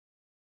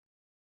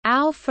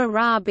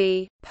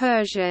Al-Farabi,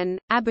 Persian,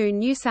 Abu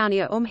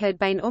Nusayr Umhad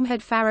bin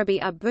Umhad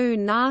Farabi Abu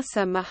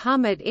Nasr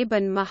Muhammad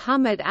ibn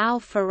Muhammad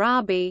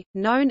al-Farabi,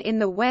 known in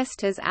the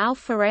West as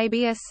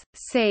Al-Farabius,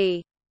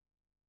 c.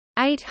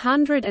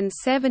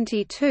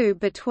 872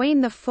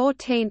 between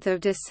 14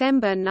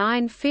 December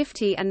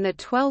 950 and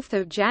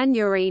 12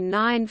 January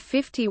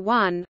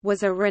 951,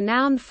 was a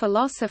renowned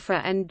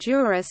philosopher and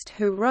jurist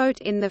who wrote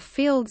in the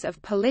fields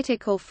of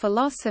political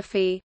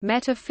philosophy,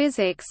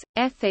 metaphysics,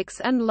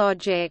 ethics and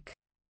logic.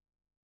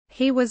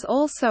 He was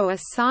also a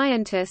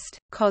scientist,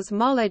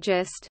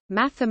 cosmologist,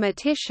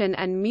 mathematician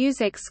and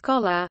music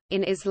scholar.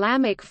 In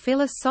Islamic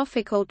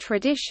philosophical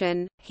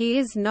tradition, he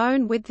is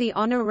known with the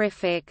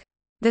honorific,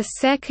 the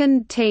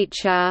second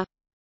teacher,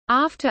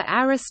 after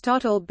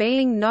Aristotle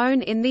being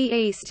known in the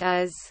East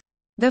as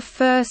the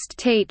first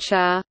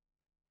teacher.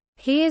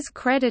 He is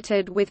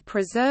credited with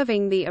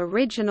preserving the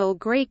original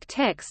Greek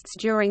texts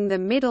during the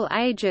Middle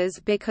Ages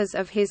because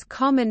of his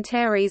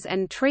commentaries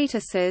and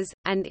treatises,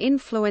 and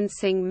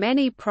influencing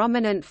many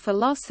prominent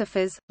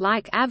philosophers,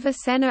 like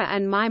Avicenna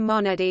and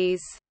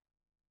Maimonides.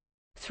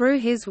 Through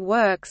his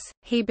works,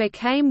 he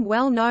became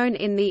well known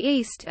in the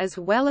East as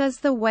well as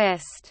the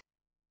West.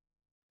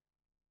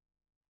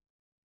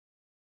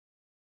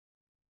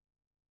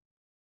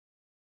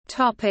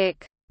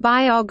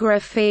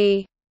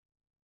 Biography.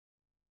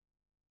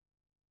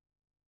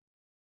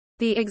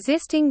 The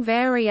existing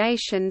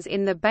variations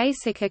in the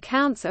basic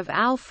accounts of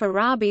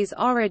Al-Farabi's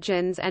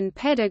origins and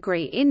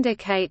pedigree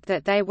indicate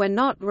that they were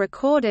not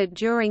recorded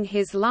during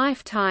his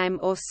lifetime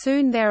or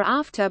soon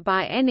thereafter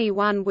by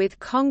anyone with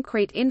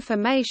concrete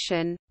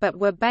information, but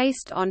were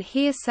based on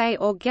hearsay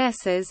or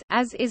guesses,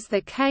 as is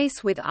the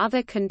case with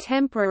other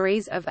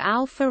contemporaries of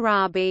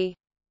Al-Farabi.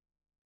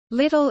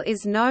 Little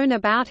is known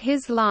about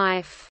his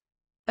life.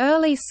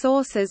 Early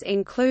sources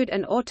include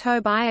an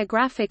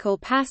autobiographical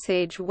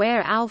passage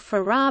where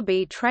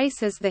Al-Farabi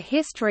traces the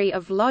history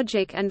of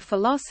logic and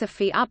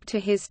philosophy up to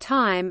his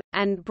time,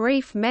 and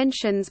brief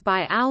mentions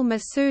by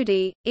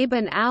al-Masudi,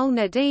 Ibn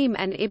al-Nadim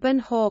and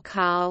Ibn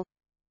Hawqal.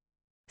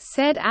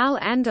 Said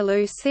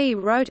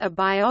al-Andalusi wrote a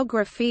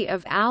biography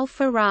of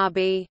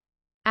Al-Farabi.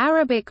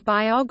 Arabic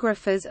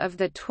biographers of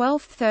the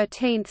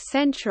 12th–13th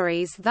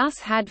centuries thus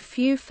had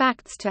few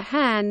facts to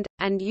hand,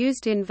 and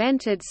used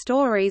invented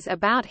stories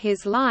about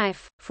his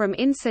life. From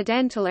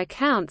incidental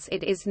accounts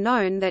it is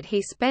known that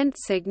he spent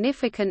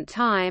significant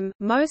time,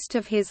 most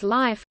of his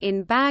life,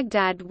 in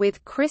Baghdad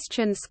with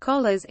Christian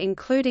scholars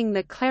including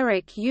the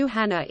cleric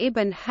Yuhanna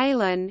ibn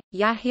Haylan,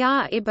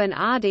 Yahya ibn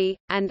Adi,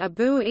 and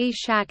Abu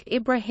Ishaq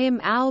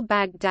Ibrahim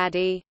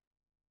al-Baghdadi.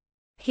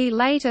 He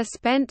later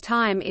spent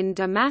time in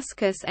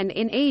Damascus and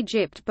in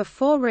Egypt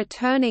before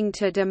returning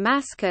to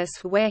Damascus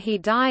where he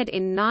died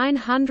in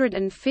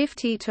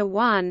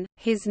 950–1.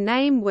 His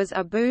name was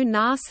Abu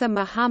Nasr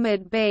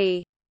Muhammad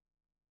b.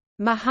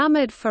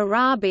 Muhammad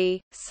Farabi,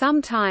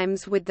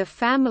 sometimes with the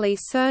family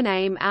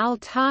surname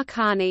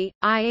al-Tarkani,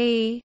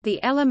 i.e.,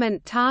 the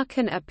element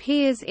Tarkan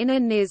appears in a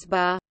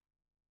nisbah.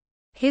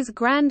 His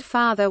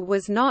grandfather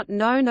was not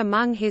known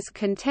among his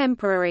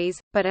contemporaries,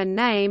 but a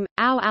name,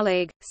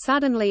 Al-Alig,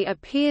 suddenly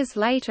appears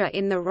later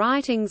in the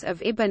writings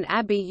of Ibn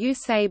Abi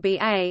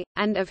Usaybi'a,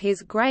 and of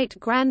his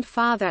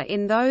great-grandfather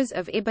in those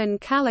of Ibn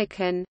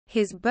Khallikan.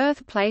 His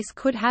birthplace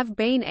could have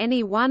been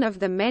any one of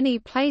the many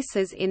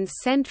places in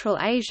Central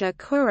Asia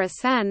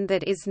Khorasan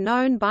that is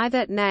known by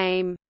that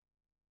name.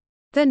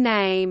 The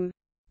name,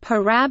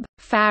 Parab,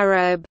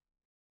 Farab,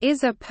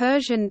 is a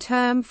Persian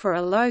term for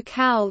a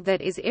locale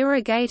that is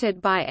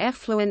irrigated by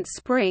effluent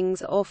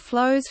springs or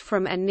flows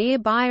from a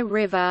nearby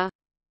river.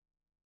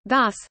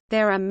 Thus,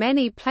 there are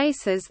many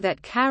places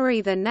that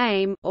carry the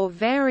name or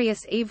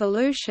various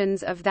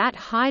evolutions of that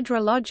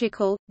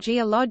hydrological,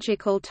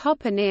 geological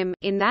toponym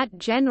in that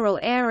general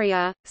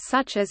area,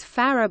 such as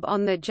Farab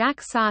on the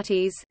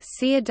Jaksatis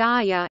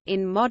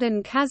in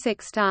modern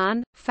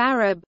Kazakhstan,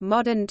 Farab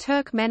modern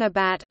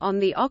Turkmenabat on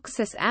the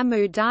Oxus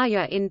Amu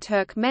Darya in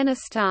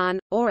Turkmenistan,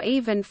 or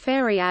even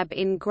Faryab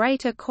in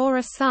Greater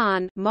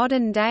Khorasan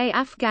modern-day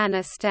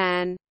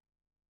Afghanistan.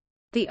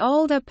 The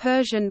older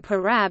Persian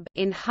Parab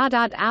in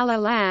Hudud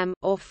al-Alam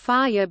or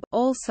Faryab,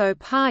 also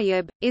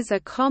Paryab, is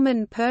a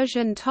common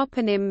Persian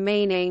toponym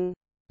meaning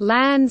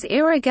lands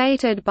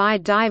irrigated by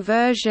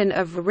diversion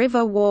of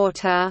river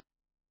water.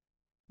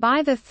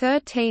 By the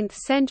 13th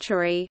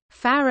century,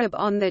 Farab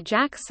on the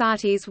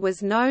Jaksatis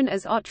was known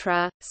as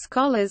Otra.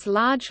 Scholars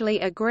largely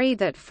agree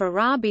that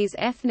Farabi's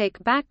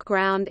ethnic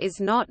background is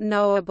not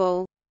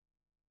knowable.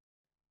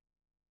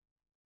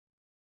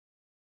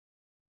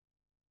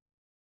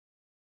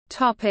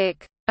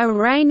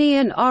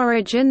 Iranian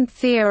origin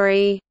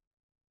theory.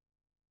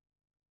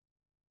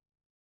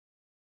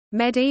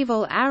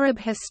 Medieval Arab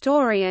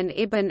historian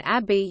Ibn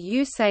Abi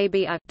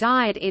Usaybi'a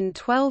died in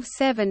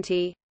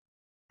 1270.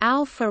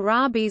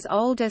 Al-Farabi's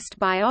oldest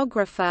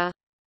biographer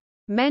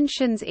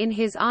mentions in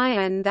his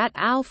Ayan that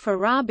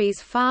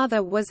Al-Farabi's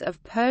father was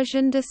of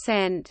Persian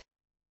descent.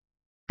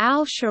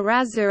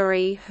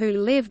 Al-Shirazuri, who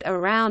lived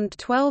around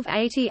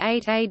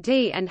 1288 AD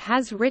and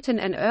has written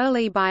an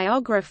early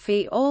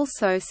biography,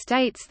 also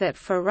states that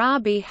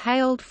Farabi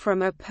hailed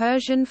from a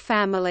Persian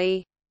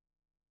family.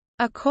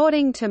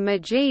 According to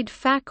Majid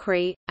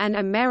Fakhri, an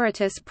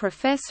emeritus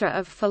professor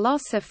of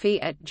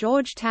philosophy at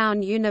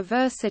Georgetown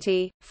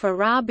University,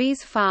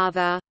 Farabi's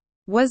father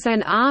was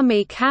an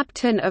army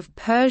captain of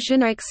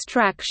Persian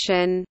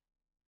extraction.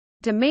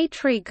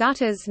 Dmitry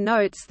Gutas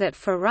notes that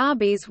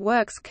Farabi's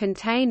works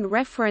contain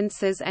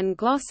references and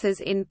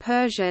glosses in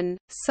Persian,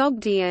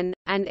 Sogdian,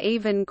 and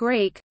even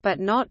Greek, but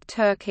not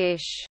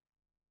Turkish.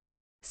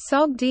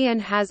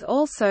 Sogdian has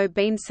also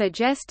been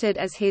suggested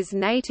as his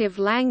native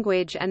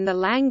language and the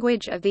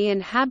language of the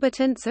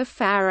inhabitants of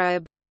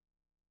Farab.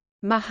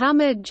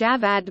 Muhammad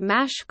Javad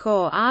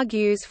Mashkour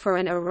argues for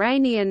an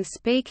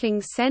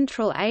Iranian-speaking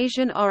Central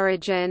Asian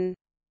origin.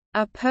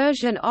 A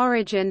Persian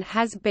origin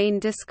has been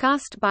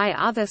discussed by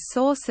other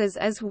sources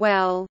as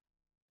well.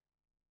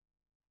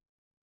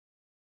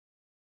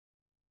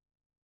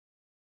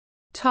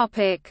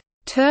 Turkic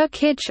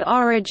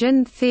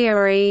origin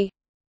theory.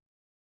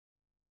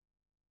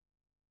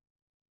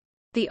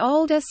 The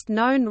oldest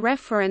known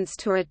reference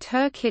to a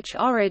Turkic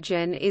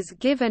origin is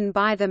given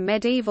by the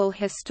medieval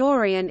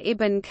historian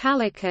Ibn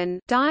Khaldun,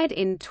 died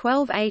in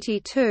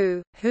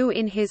 1282, who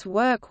in his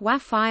work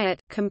Wafayat,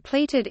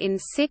 completed in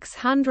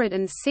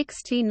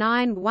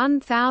 669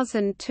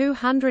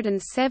 1271,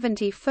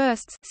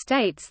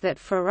 states that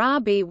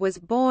Farabi was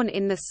born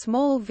in the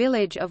small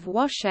village of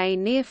Washay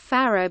near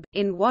Farab,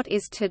 in what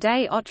is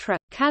today Otra,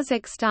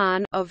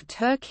 Kazakhstan, of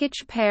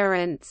Turkic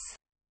parents.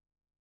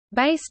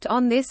 Based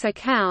on this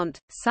account,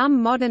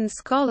 some modern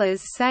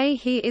scholars say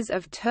he is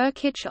of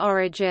Turkic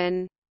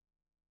origin.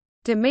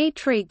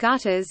 Dmitry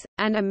Gutas,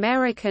 an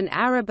American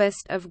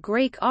Arabist of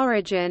Greek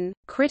origin,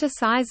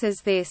 criticizes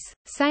this,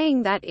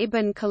 saying that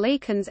Ibn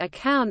Khaldun's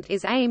account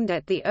is aimed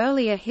at the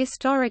earlier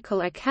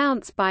historical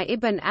accounts by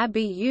Ibn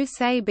Abi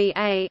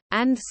Usayba,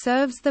 and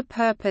serves the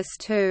purpose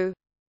to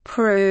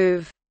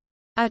prove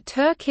a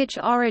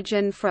Turkic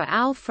origin for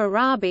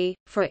Al-Farabi,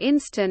 for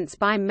instance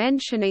by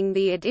mentioning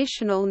the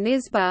additional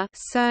nisba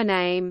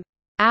surname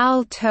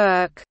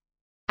al-Turk,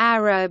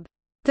 Arab,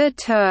 the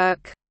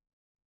Turk,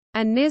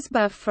 a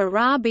nisba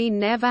Farabi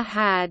never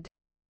had.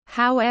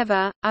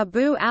 However,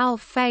 Abu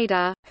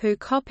al-Fayda, who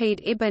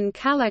copied Ibn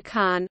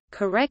Khaldun,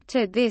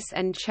 corrected this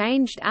and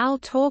changed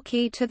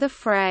al-Turki to the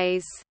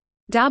phrase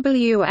wa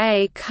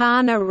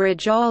kana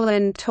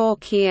rajolan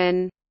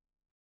Turkian,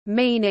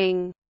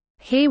 meaning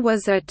he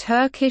was a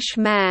Turkish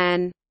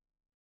man.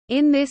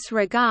 In this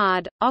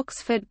regard,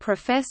 Oxford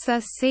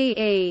professor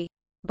C.E.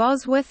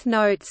 Bosworth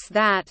notes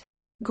that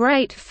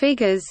great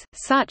figures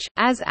such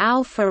as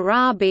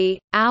Al-Farabi,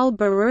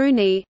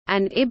 Al-Biruni,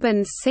 and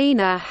Ibn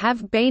Sina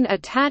have been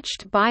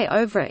attached by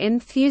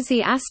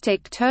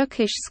over-enthusiastic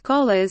Turkish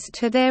scholars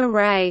to their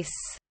race.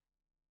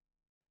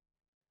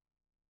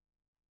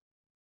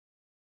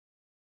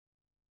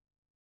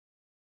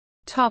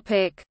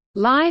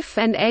 Life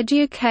and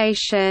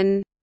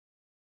education.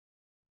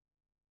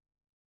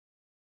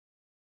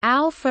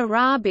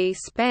 Al-Farabi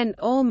spent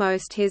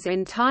almost his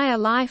entire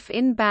life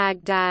in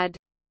Baghdad.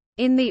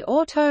 In the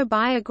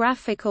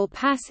autobiographical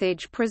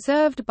passage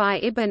preserved by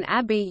Ibn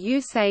Abi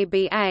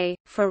Usayba,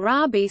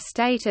 Farabi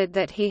stated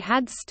that he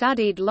had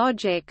studied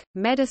logic,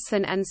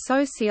 medicine and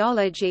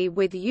sociology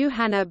with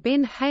Yuhanna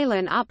bin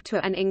Haylan up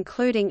to and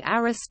including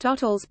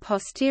Aristotle's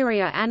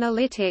posterior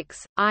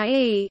analytics,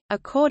 i.e.,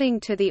 according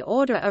to the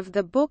order of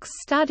the books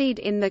studied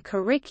in the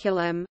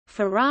curriculum.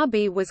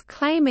 Farabi was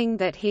claiming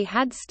that he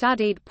had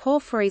studied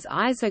Porphyry's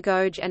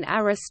isagoge and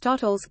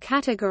Aristotle's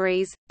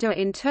categories, de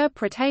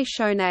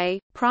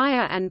interpretatione, prior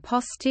and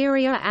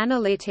posterior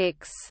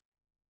analytics.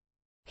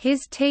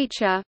 His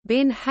teacher,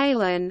 bin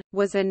Haylan,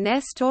 was a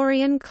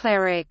Nestorian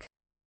cleric.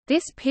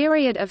 This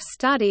period of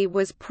study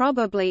was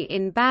probably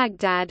in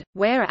Baghdad,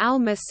 where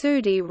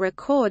al-Masudi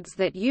records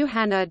that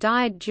Yuhanna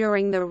died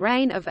during the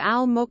reign of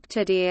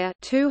al-Muqtadir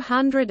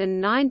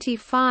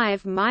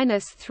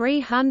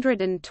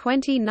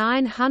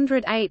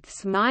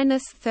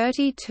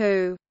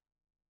 295–329/32.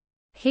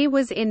 He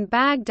was in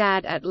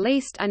Baghdad at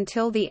least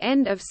until the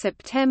end of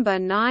September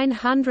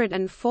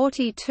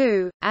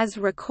 942, as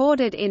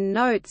recorded in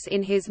notes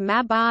in his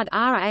Mabad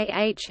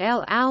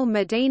Rahl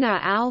al-Madina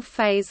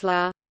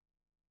al-Fazla.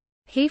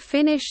 He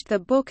finished the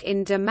book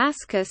in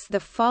Damascus the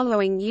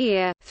following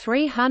year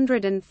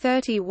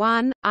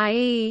 331,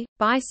 i.e.,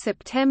 by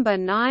September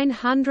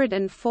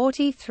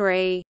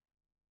 943.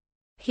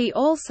 He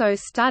also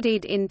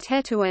studied in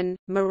Tetuan,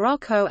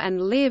 Morocco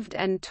and lived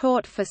and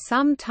taught for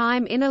some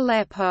time in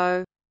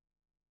Aleppo.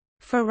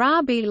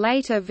 Farabi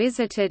later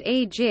visited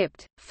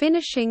Egypt,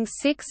 finishing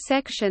 6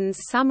 sections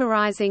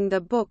summarizing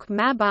the book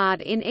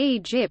Mabad in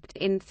Egypt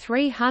in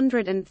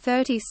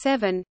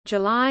 337,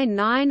 July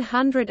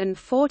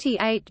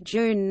 948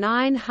 June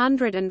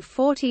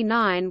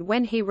 949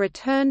 when he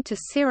returned to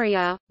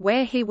Syria,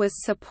 where he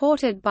was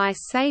supported by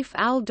Saif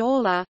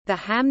al-Dawla, the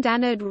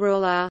Hamdanid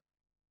ruler.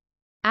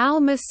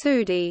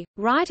 Al-Masudi,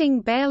 writing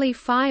barely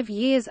 5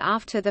 years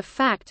after the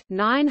fact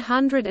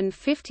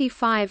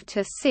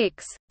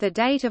 955–6, the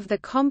date of the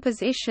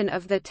composition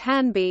of the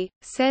Tanbih,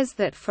 says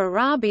that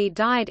Farabi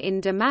died in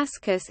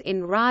Damascus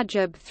in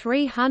Rajab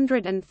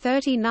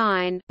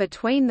 339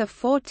 between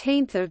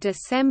 14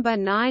 December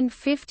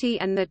 950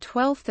 and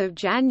 12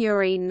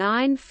 January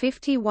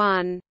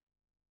 951.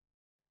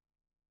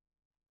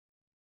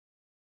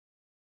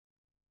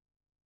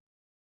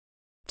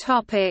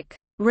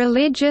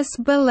 Religious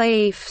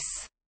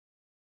beliefs.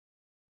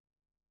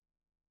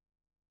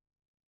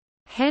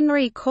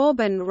 Henry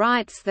Corbin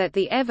writes that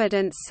the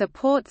evidence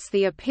supports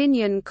the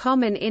opinion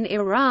common in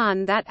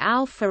Iran that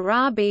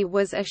Al-Farabi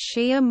was a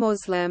Shia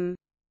Muslim.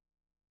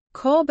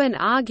 Corbin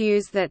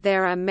argues that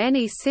there are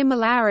many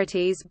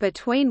similarities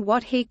between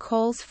what he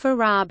calls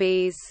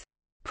Farabi's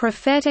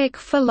prophetic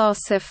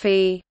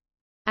philosophy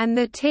and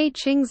the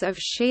teachings of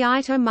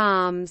Shiite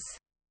imams.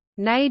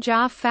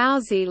 Najar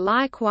Fauzi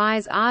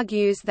likewise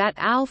argues that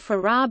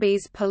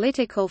al-Farabi's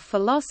political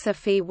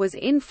philosophy was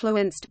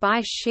influenced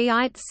by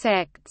Shiite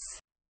sects.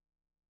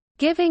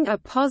 Giving a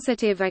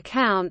positive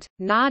account,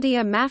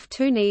 Nadia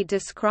Maftouni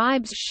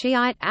describes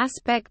Shiite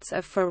aspects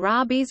of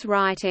Farabi's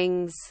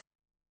writings.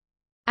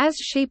 As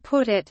she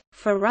put it,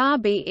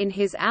 Farabi in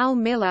his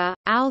Al-Millah,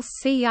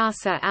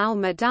 Al-Siyasa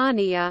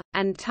al-Madaniya,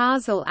 and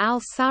Tazil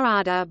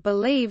al-Sarada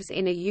believes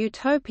in a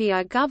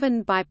utopia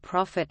governed by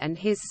Prophet and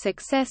his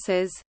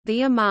successors,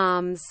 the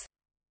Imams.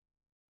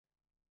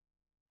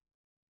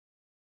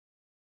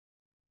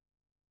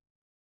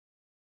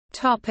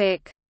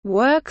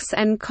 Works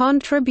and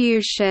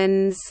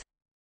contributions.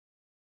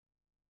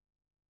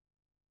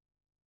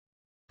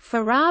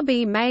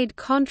 Farabi made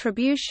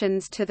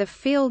contributions to the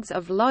fields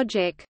of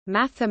logic,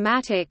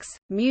 mathematics,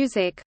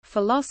 music,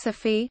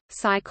 philosophy,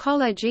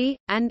 psychology,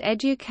 and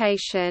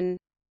education.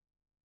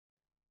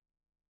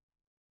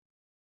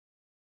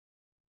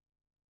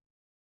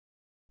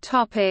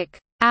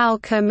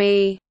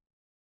 Alchemy.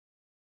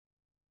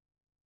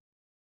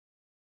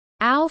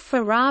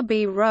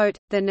 Al-Farabi wrote,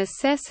 The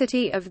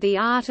Necessity of the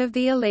Art of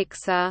the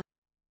Elixir.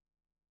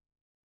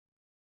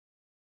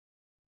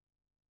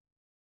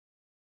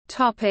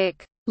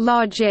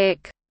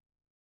 Logic.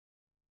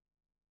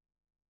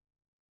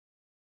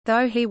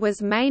 Though he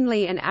was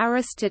mainly an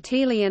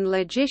Aristotelian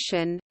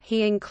logician,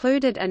 he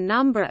included a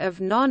number of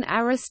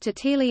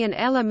non-Aristotelian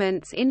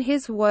elements in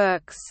his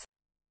works.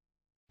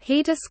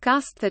 He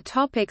discussed the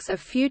topics of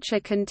future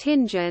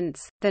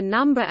contingents, the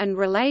number and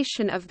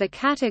relation of the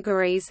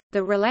categories,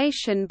 the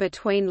relation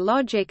between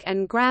logic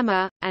and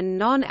grammar, and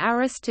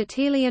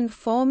non-Aristotelian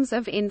forms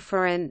of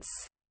inference.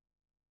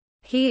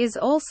 He is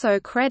also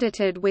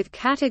credited with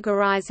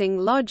categorizing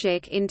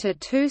logic into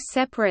two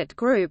separate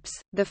groups,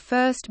 the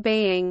first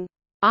being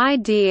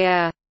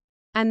idea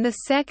and the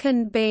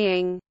second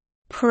being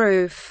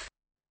proof.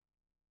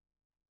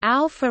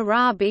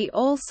 Al-Farabi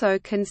also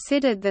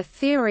considered the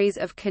theories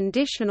of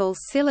conditional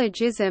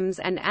syllogisms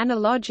and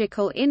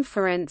analogical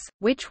inference,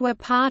 which were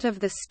part of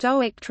the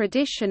Stoic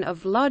tradition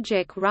of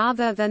logic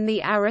rather than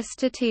the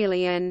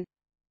Aristotelian.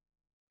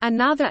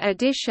 Another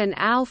addition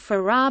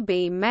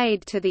Al-Farabi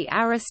made to the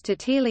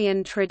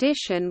Aristotelian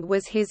tradition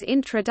was his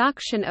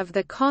introduction of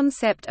the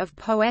concept of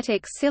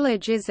poetic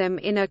syllogism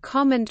in a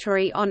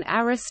commentary on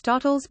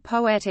Aristotle's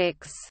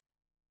Poetics.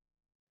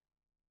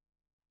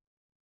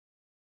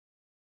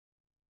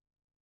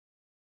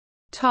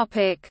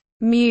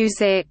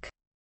 Music.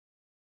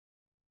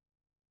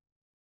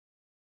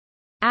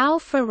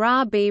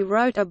 Al-Farabi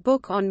wrote a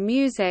book on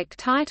music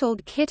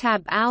titled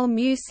Kitab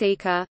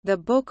al-Musiqa, the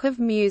Book of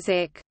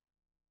Music.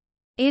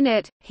 In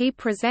it, he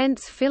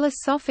presents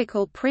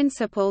philosophical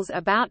principles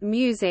about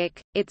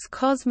music, its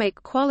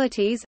cosmic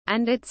qualities,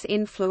 and its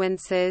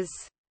influences.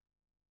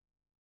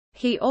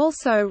 He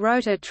also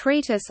wrote a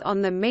treatise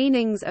on the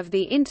meanings of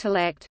the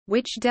intellect,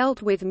 which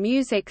dealt with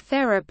music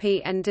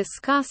therapy and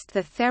discussed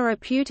the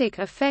therapeutic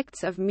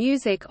effects of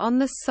music on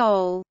the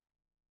soul.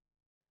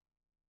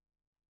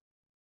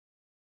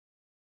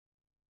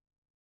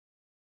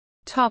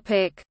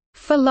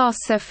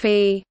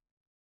 Philosophy.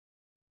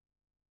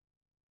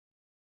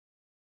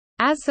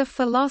 As a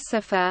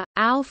philosopher,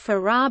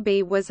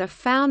 Al-Farabi was a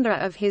founder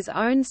of his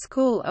own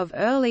school of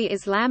early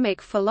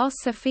Islamic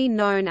philosophy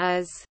known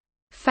as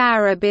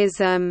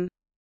Farabism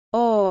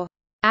or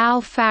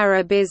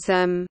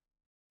Al-Farabism,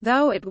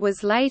 though it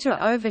was later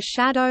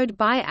overshadowed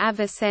by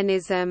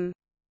Avicennism.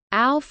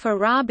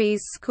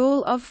 Al-Farabi's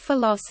school of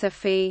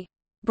philosophy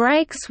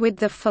breaks with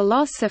the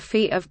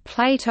philosophy of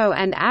Plato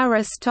and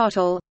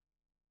Aristotle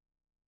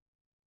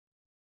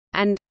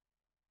and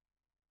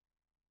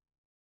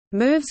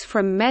moves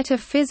from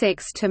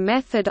metaphysics to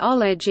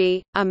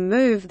methodology, a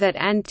move that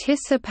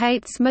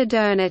anticipates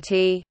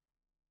modernity.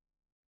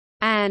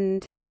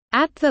 And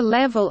at the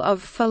level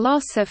of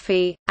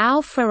philosophy,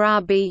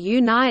 Al-Farabi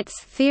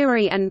unites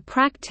theory and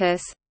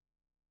practice,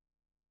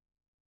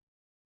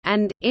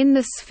 and, in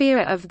the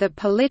sphere of the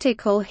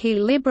political he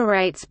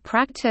liberates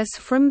practice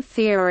from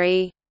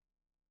theory.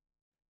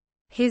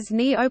 His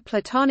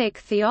Neoplatonic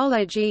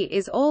theology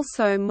is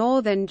also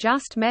more than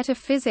just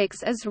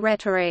metaphysics as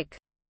rhetoric.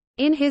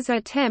 In his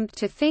attempt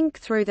to think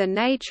through the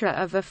nature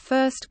of a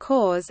first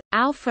cause,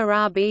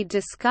 Al-Farabi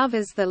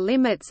discovers the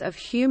limits of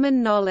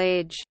human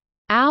knowledge.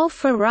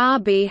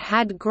 Al-Farabi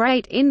had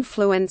great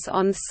influence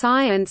on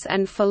science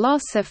and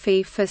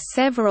philosophy for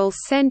several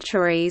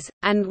centuries,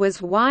 and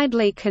was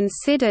widely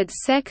considered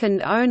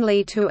second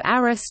only to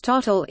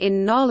Aristotle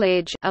in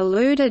knowledge,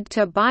 alluded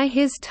to by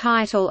his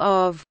title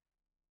of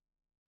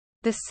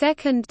the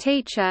second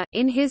teacher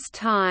in his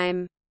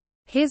time.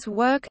 His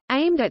work,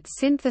 aimed at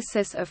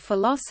synthesis of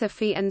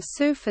philosophy and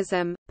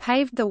Sufism,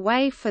 paved the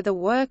way for the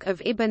work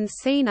of Ibn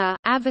Sina,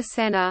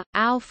 Avicenna.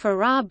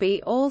 Al-Farabi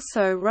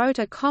also wrote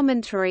a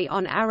commentary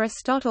on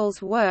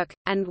Aristotle's work,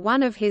 and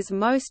one of his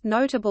most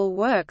notable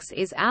works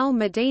is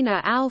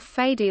Al-Madina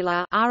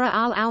al-Fadila,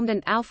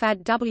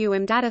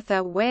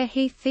 where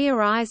he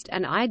theorized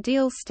an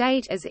ideal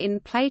state as in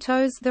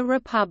Plato's The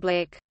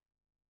Republic.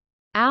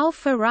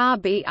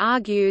 Al-Farabi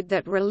argued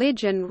that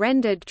religion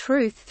rendered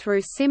truth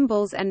through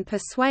symbols and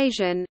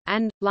persuasion,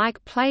 and,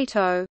 like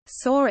Plato,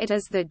 saw it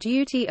as the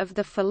duty of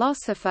the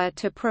philosopher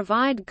to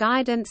provide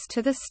guidance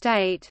to the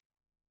state.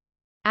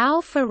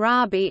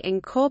 Al-Farabi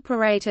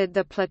incorporated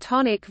the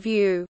Platonic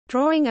view,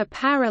 drawing a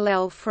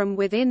parallel from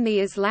within the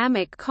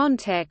Islamic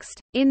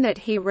context, in that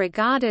he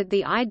regarded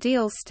the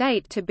ideal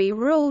state to be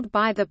ruled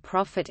by the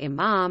prophet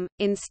Imam,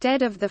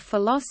 instead of the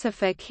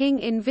philosopher-king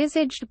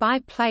envisaged by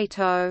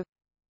Plato.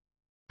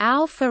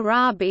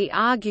 Al-Farabi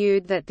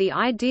argued that the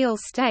ideal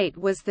state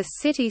was the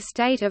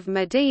city-state of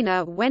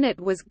Medina when it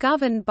was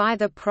governed by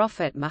the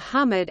Prophet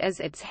Muhammad as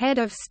its head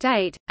of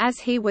state, as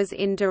he was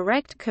in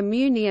direct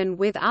communion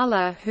with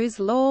Allah whose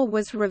law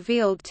was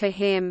revealed to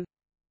him.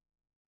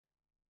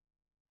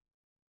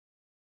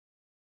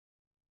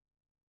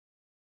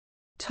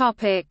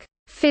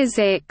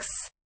 Physics.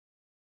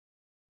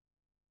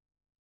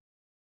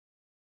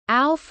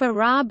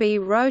 Al-Farabi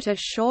wrote a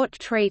short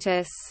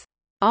treatise,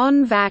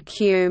 On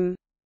Vacuum,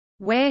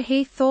 where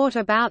he thought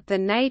about the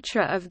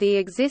nature of the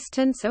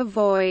existence of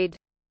void.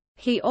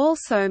 He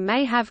also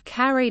may have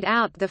carried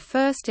out the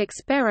first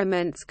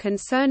experiments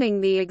concerning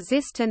the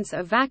existence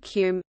of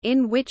vacuum,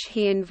 in which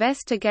he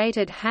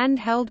investigated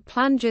handheld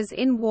plungers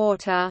in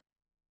water.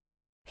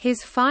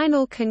 His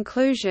final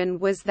conclusion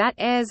was that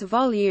air's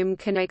volume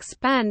can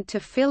expand to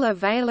fill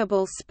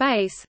available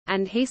space,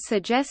 and he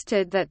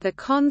suggested that the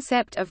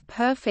concept of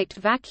perfect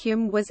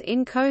vacuum was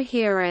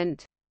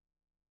incoherent.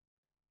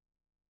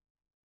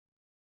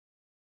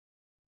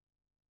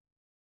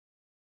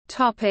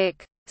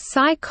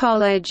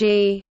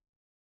 Psychology.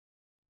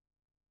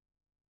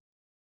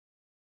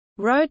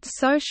 Wrote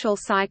Social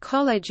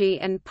Psychology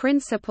and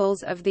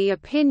Principles of the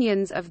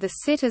Opinions of the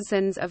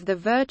Citizens of the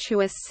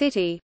Virtuous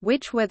City,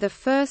 which were the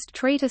first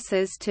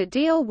treatises to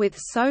deal with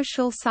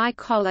social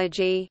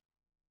psychology.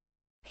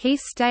 He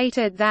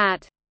stated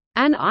that,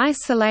 "An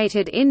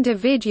isolated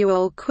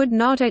individual could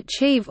not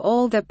achieve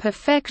all the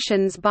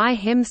perfections by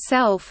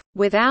himself,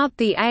 without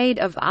the aid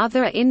of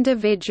other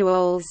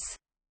individuals,"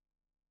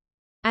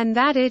 and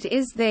that it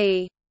is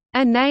the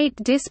innate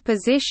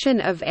disposition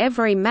of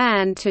every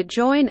man to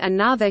join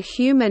another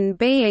human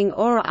being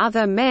or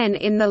other men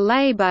in the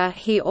labor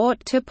he ought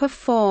to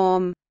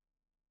perform.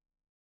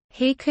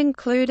 He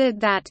concluded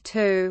that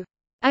to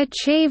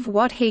achieve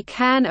what he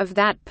can of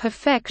that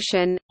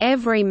perfection,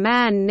 every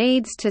man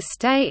needs to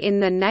stay in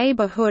the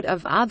neighborhood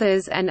of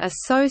others and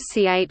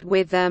associate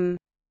with them.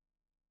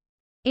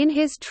 In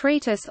his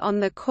treatise on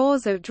the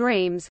cause of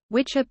dreams,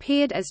 which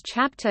appeared as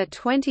Chapter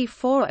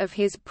 24 of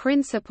his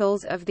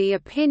Principles of the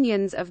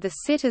Opinions of the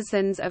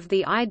Citizens of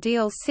the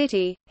Ideal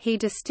City, he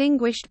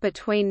distinguished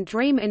between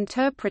dream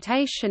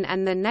interpretation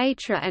and the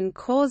nature and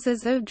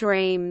causes of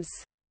dreams.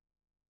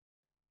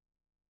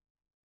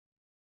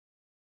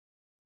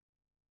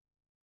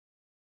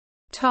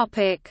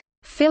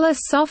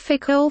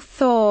 Philosophical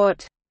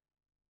thought.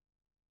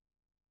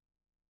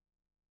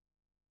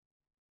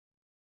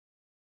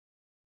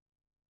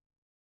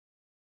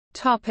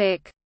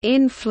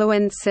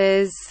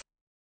 Influences.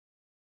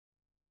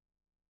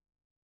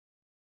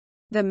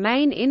 The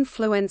main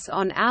influence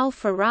on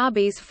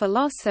Al-Farabi's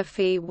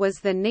philosophy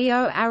was the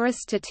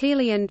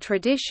Neo-Aristotelian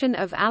tradition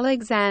of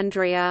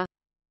Alexandria.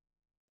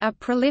 A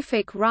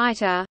prolific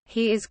writer,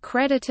 he is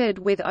credited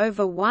with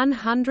over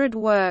 100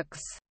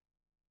 works.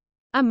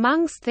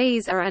 Amongst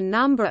these are a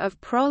number of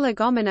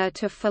prolegomena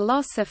to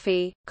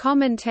philosophy,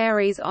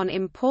 commentaries on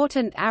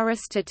important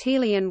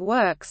Aristotelian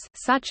works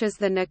such as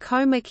the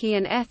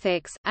Nicomachean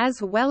Ethics,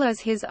 as well as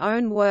his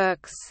own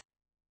works.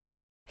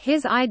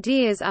 His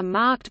ideas are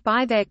marked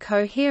by their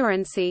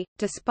coherency,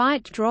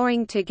 despite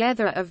drawing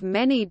together of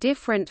many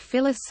different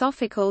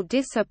philosophical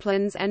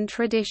disciplines and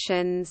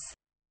traditions.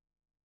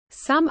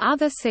 Some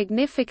other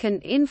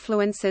significant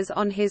influences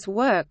on his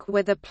work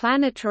were the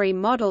planetary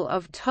model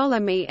of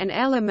Ptolemy and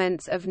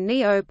elements of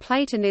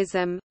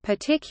Neo-Platonism,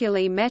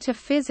 particularly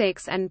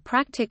metaphysics and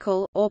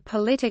practical or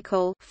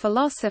political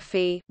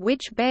philosophy,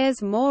 which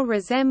bears more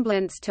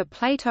resemblance to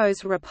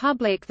Plato's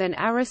Republic than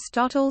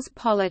Aristotle's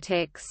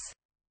Politics.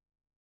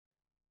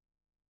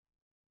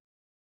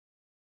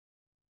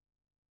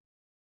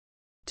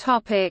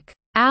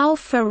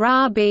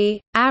 Al-Farabi,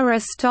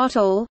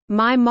 Aristotle,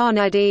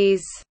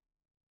 Maimonides.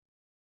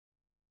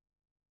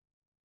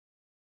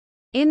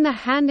 In the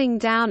handing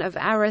down of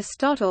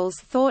Aristotle's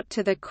thought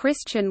to the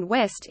Christian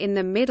West in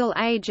the Middle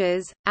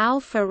Ages,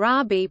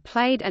 Al-Farabi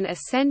played an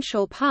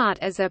essential part,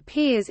 as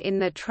appears in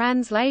the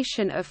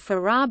translation of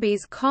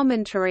Farabi's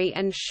commentary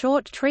and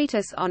short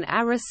treatise on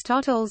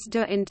Aristotle's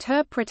De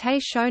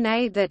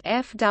Interpretatione that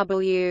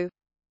F.W.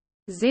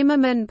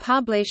 Zimmermann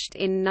published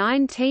in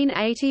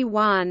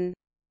 1981.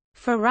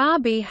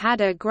 Farabi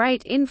had a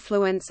great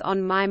influence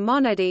on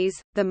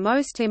Maimonides, the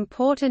most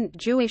important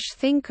Jewish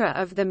thinker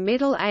of the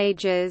Middle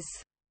Ages.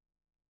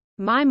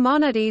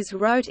 Maimonides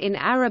wrote in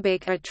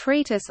Arabic a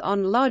treatise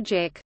on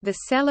logic, the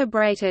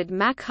celebrated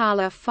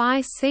Maqala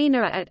fi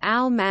Sina at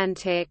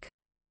al-Mantiq.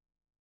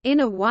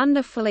 In a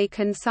wonderfully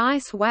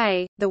concise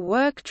way, the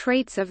work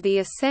treats of the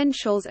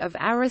essentials of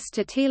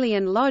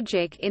Aristotelian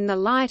logic in the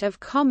light of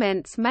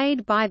comments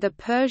made by the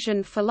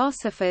Persian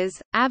philosophers,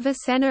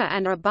 Avicenna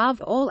and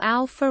above all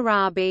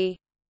Al-Farabi.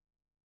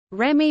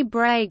 Remy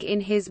Brague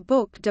in his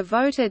book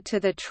devoted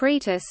to the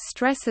treatise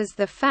stresses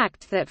the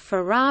fact that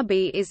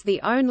Farabi is the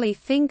only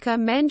thinker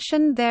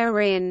mentioned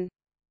therein.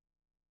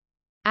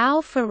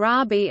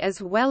 Al-Farabi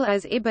as well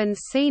as Ibn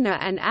Sina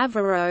and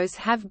Averroes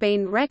have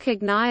been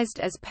recognized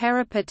as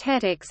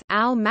peripatetics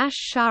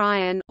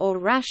or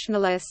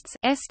rationalists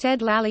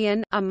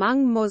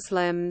among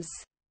Muslims.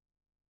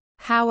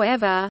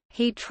 However,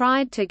 he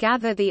tried to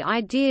gather the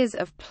ideas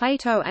of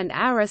Plato and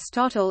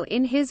Aristotle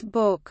in his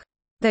book,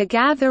 The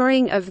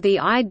Gathering of the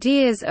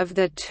Ideas of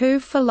the Two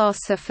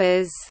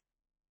Philosophers.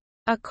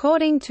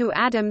 According to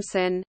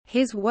Adamson,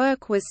 his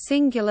work was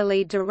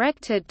singularly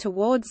directed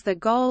towards the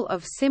goal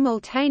of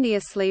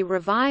simultaneously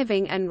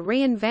reviving and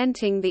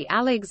reinventing the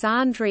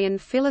Alexandrian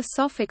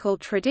philosophical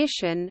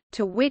tradition,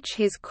 to which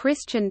his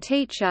Christian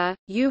teacher,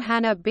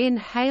 Yuhanna bin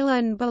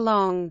Haylan,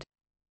 belonged.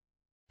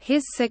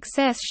 His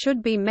success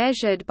should be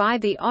measured by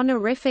the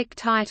honorific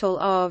title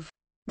of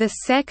the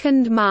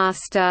Second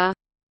Master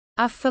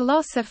of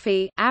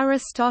philosophy,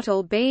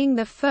 Aristotle being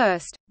the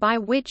first, by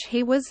which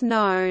he was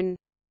known.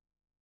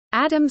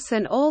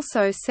 Adamson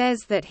also says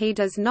that he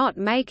does not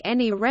make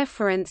any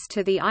reference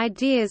to the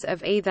ideas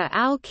of either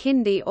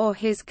al-Kindi or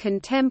his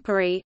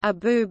contemporary,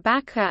 Abu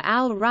Bakr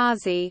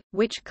al-Razi,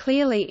 which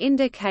clearly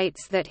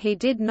indicates that he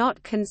did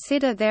not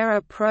consider their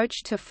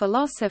approach to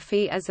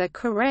philosophy as a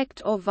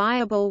correct or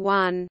viable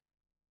one.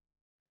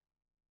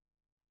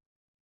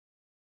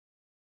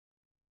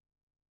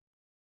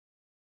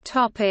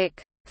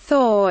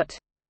 Thought.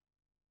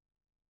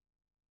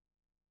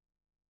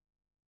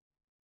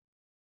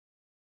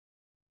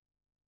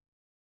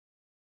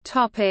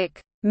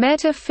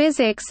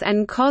 Metaphysics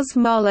and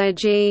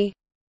cosmology.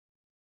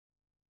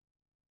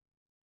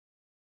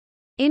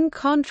 In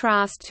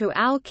contrast to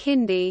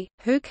al-Kindi,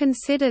 who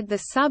considered the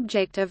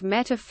subject of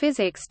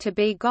metaphysics to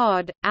be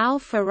God,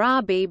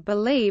 al-Farabi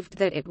believed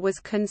that it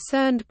was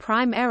concerned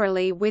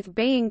primarily with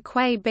being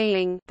qua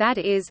being, that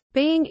is,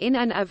 being in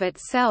and of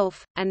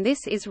itself, and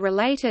this is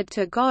related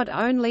to God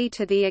only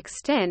to the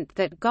extent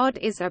that God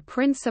is a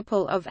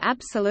principle of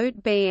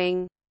absolute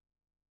being.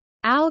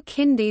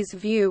 Al-Kindi's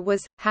view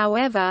was,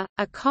 however,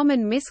 a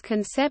common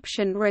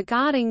misconception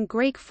regarding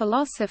Greek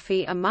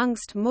philosophy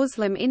amongst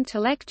Muslim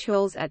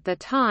intellectuals at the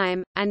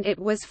time, and it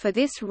was for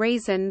this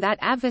reason that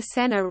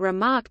Avicenna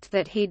remarked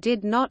that he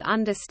did not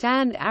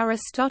understand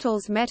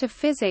Aristotle's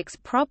metaphysics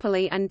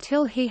properly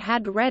until he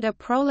had read a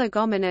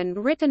prolegomenon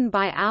written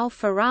by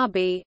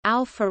Al-Farabi.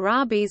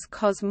 Al-Farabi's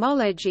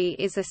cosmology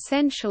is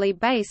essentially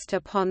based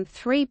upon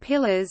three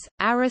pillars: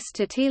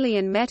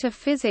 Aristotelian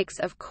metaphysics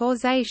of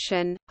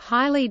causation,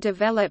 highly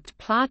developed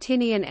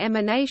Platinian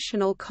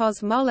emanational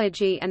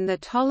cosmology and the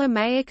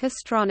Ptolemaic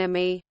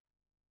astronomy.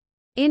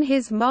 In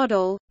his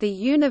model, the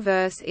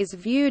universe is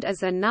viewed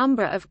as a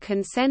number of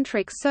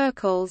concentric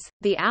circles,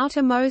 the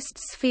outermost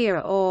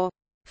sphere or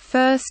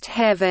first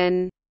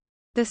heaven,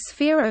 the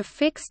sphere of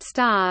fixed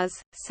stars,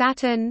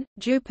 Saturn,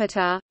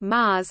 Jupiter,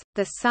 Mars,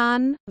 the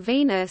Sun,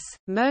 Venus,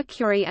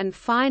 Mercury and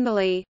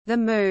finally, the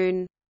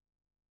Moon.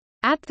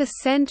 At the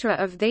center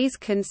of these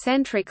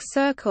concentric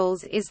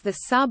circles is the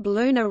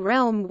sub-lunar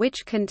realm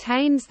which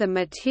contains the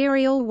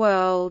material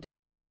world.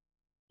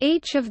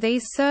 Each of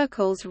these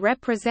circles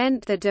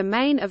represent the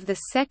domain of the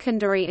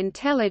secondary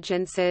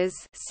intelligences,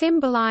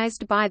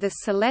 symbolized by the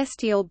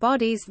celestial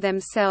bodies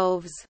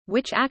themselves,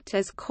 which act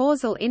as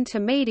causal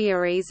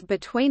intermediaries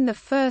between the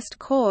first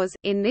cause,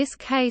 in this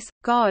case,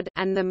 God,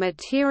 and the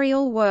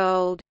material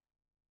world.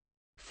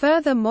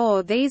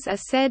 Furthermore, these are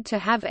said to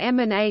have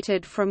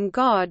emanated from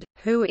God,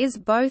 who is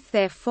both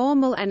their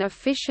formal and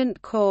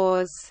efficient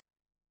cause.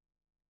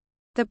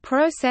 The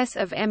process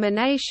of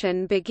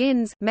emanation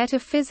begins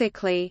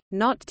metaphysically,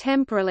 not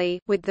temporally,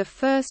 with the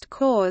first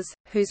cause,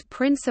 whose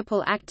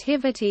principal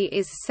activity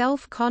is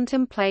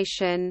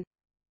self-contemplation.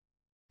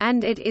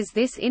 And it is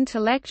this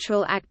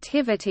intellectual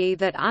activity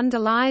that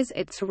underlies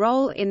its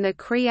role in the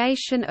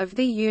creation of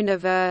the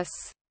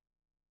universe.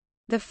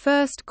 The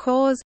first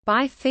cause,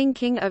 by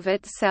thinking of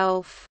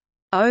itself,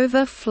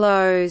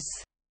 overflows,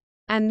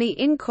 and the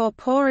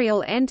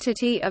incorporeal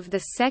entity of the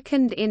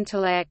second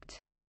intellect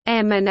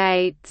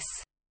emanates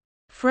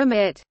from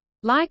it.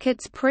 Like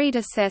its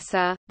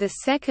predecessor, the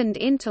second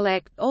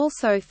intellect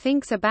also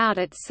thinks about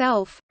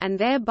itself, and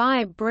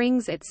thereby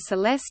brings its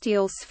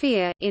celestial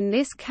sphere, in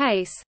this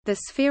case, the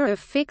sphere of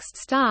fixed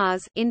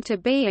stars, into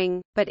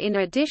being, but in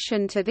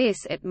addition to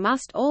this it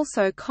must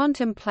also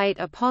contemplate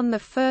upon the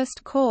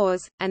first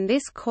cause, and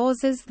this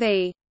causes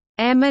the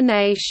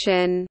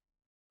emanation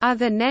of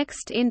the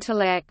next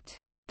intellect.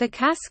 The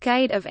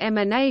cascade of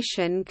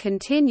emanation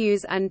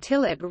continues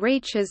until it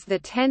reaches the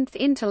 10th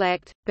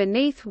intellect,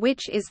 beneath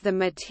which is the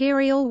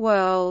material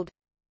world.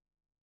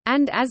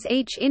 And as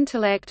each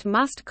intellect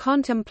must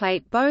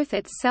contemplate both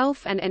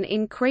itself and an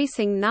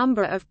increasing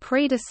number of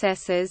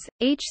predecessors,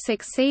 each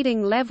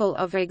succeeding level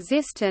of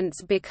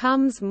existence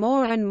becomes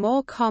more and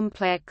more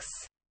complex.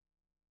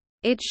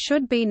 It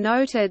should be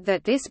noted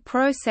that this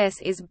process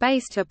is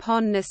based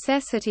upon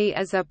necessity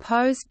as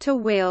opposed to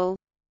will.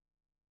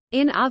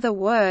 In other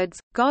words,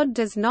 God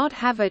does not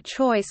have a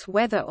choice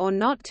whether or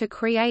not to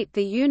create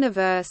the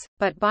universe,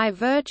 but by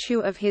virtue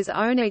of his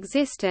own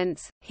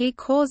existence, he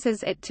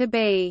causes it to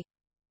be.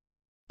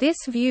 This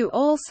view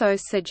also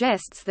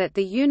suggests that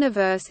the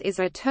universe is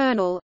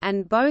eternal,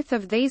 and both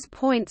of these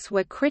points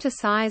were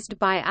criticized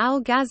by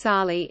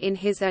al-Ghazali in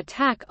his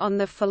attack on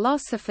the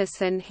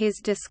philosophers and his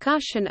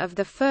discussion of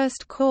the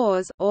first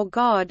cause or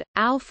God.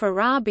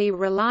 Al-Farabi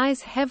relies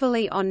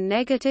heavily on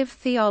negative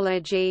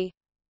theology.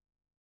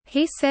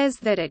 He says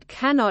that it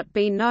cannot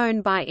be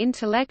known by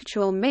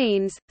intellectual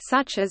means,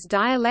 such as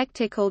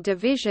dialectical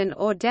division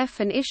or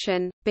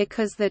definition,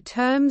 because the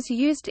terms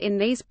used in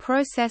these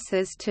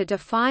processes to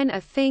define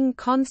a thing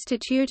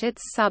constitute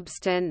its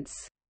substance.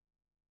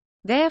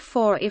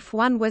 Therefore, if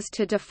one was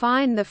to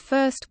define the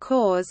first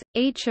cause,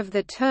 each of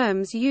the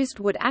terms used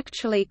would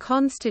actually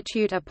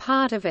constitute a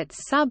part of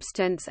its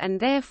substance and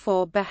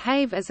therefore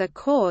behave as a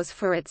cause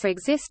for its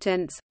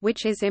existence,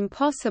 which is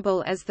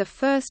impossible as the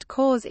first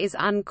cause is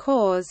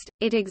uncaused,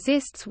 it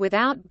exists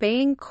without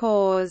being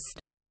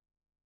caused.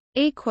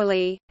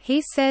 Equally,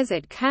 he says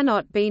it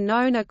cannot be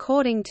known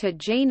according to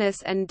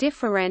genus and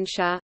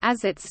differentia,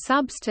 as its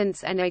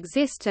substance and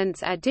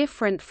existence are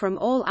different from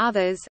all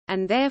others,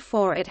 and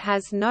therefore it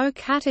has no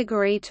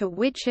category to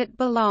which it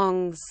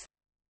belongs.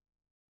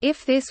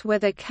 If this were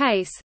the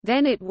case,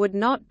 then it would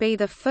not be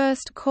the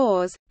first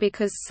cause,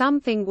 because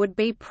something would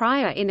be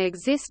prior in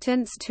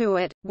existence to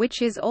it,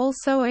 which is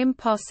also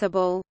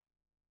impossible.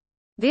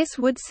 This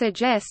would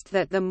suggest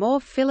that the more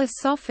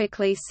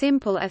philosophically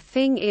simple a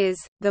thing is,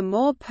 the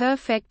more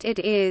perfect it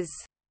is.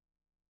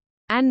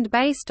 And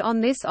based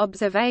on this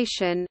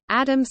observation,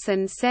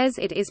 Adamson says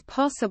it is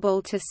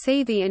possible to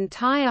see the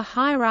entire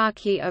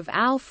hierarchy of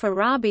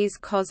Al-Farabi's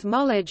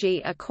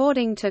cosmology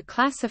according to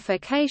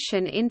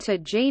classification into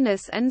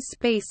genus and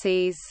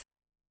species.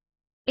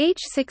 Each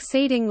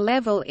succeeding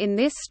level in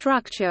this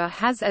structure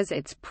has as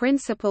its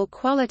principal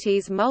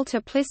qualities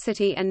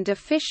multiplicity and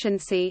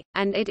deficiency,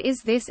 and it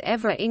is this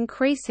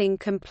ever-increasing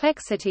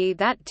complexity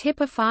that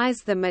typifies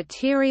the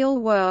material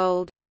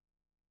world.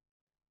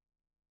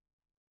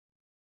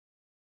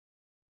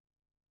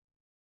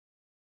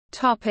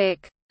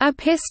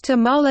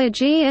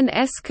 Epistemology and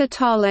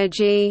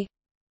eschatology.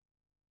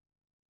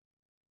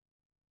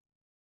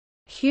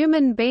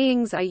 Human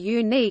beings are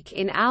unique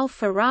in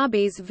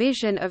Al-Farabi's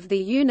vision of the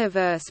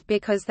universe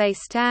because they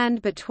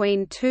stand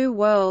between two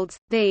worlds,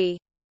 the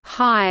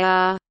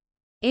higher,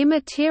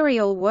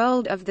 immaterial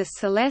world of the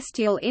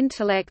celestial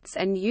intellects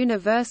and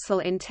universal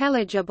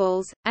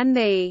intelligibles, and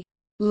the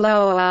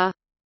lower,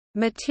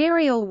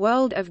 material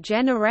world of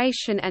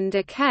generation and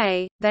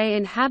decay. They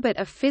inhabit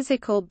a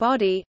physical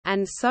body,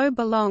 and so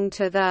belong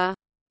to the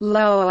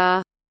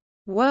lower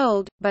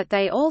world, but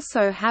they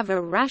also have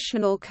a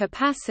rational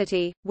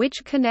capacity,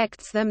 which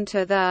connects them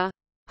to the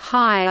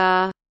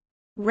higher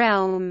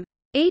realm.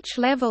 Each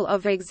level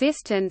of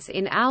existence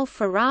in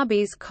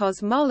Al-Farabi's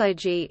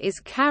cosmology is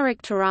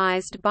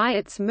characterized by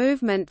its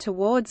movement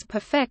towards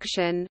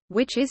perfection,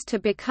 which is to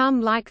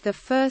become like the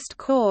first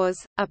cause,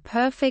 a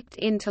perfect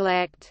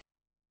intellect.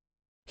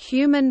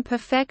 Human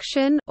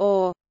perfection,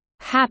 or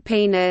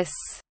happiness,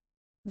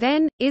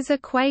 then, is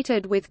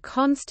equated with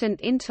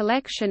constant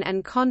intellection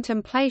and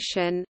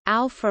contemplation.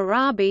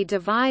 Al-Farabi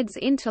divides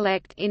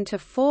intellect into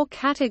four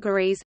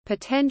categories: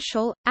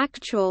 potential,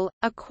 actual,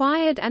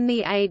 acquired and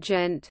the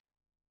agent.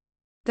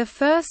 The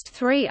first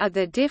three are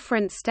the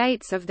different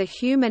states of the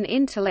human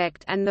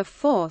intellect, and the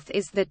fourth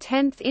is the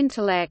 10th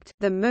intellect,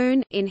 the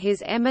moon, in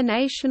his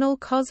emanational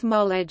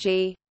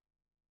cosmology.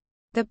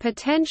 The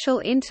potential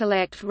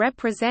intellect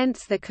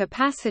represents the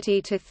capacity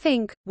to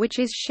think, which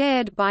is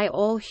shared by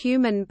all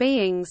human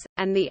beings,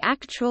 and the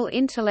actual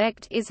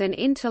intellect is an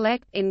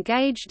intellect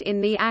engaged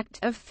in the act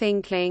of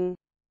thinking.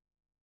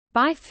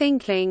 By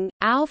thinking,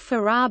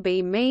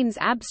 Al-Farabi means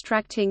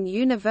abstracting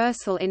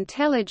universal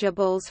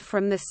intelligibles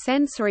from the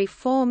sensory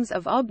forms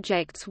of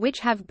objects which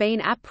have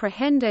been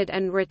apprehended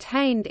and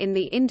retained in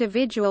the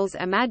individual's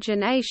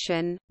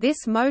imagination.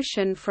 This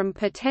motion from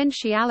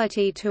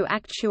potentiality to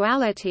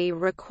actuality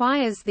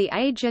requires the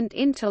agent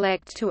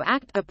intellect to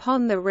act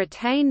upon the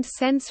retained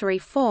sensory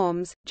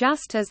forms,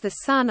 just as the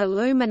sun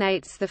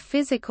illuminates the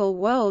physical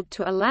world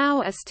to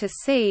allow us to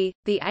see.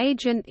 The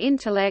agent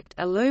intellect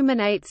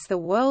illuminates the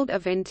world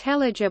of intelligibles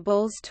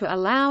to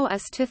allow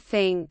us to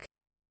think.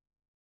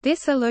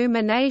 This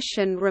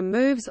illumination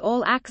removes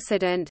all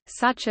accident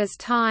such as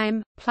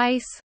time,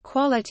 place,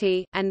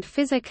 quality, and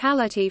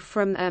physicality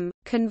from them,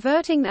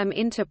 converting them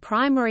into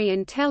primary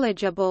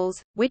intelligibles,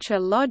 which are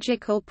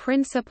logical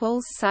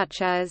principles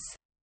such as,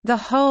 "The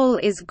whole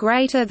is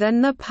greater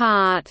than the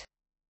part."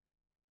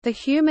 The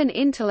human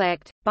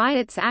intellect, by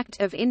its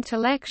act of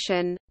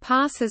intellection,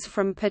 passes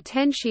from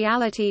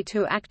potentiality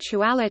to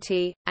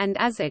actuality, and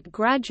as it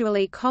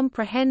gradually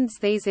comprehends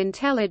these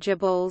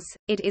intelligibles,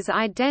 it is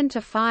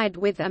identified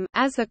with them,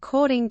 as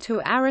according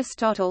to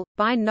Aristotle,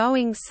 by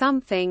knowing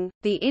something,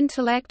 the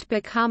intellect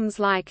becomes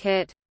like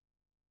it.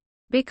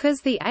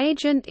 Because the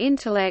agent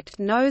intellect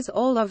knows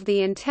all of the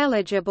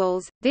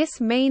intelligibles,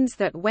 this means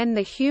that when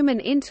the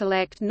human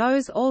intellect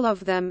knows all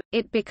of them,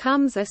 it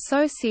becomes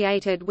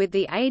associated with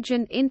the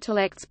agent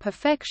intellect's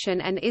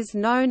perfection and is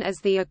known as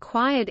the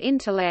acquired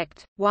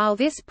intellect. While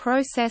this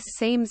process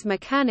seems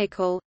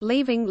mechanical,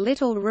 leaving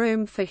little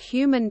room for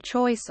human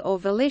choice or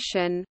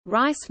volition,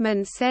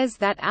 Reisman says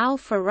that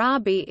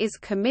Al-Farabi is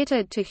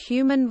committed to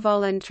human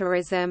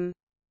voluntarism.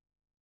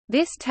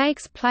 This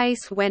takes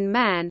place when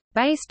man,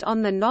 based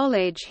on the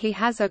knowledge he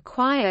has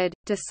acquired,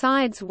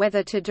 decides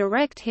whether to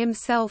direct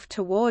himself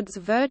towards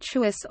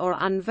virtuous or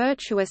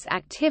unvirtuous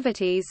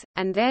activities,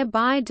 and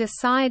thereby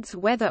decides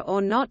whether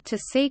or not to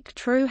seek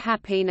true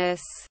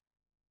happiness.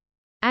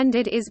 And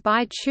it is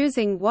by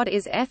choosing what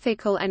is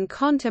ethical and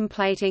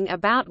contemplating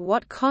about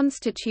what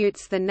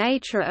constitutes the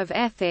nature of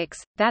ethics,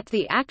 that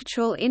the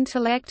actual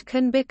intellect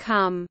can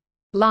become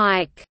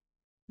like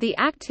the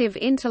active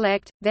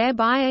intellect,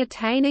 thereby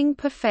attaining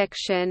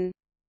perfection.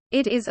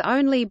 It is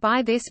only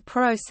by this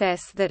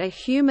process that a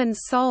human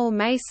soul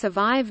may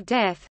survive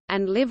death,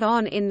 and live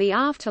on in the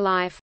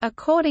afterlife.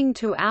 According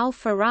to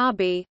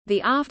Al-Farabi,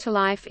 the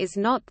afterlife is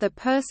not the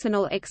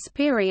personal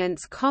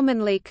experience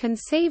commonly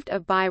conceived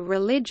of by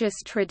religious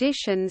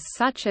traditions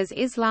such as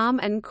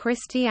Islam and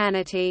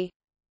Christianity.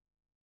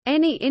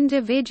 Any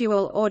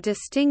individual or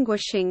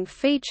distinguishing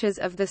features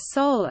of the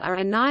soul are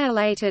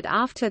annihilated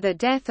after the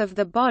death of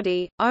the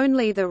body,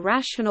 only the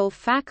rational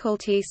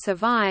faculty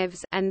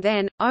survives, and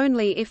then,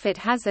 only if it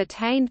has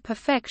attained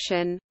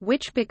perfection,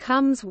 which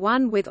becomes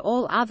one with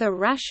all other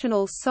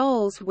rational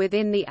souls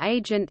within the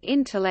agent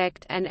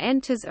intellect and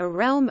enters a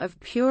realm of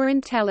pure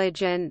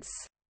intelligence.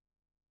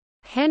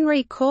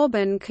 Henry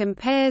Corbin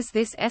compares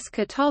this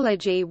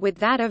eschatology with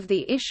that of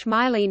the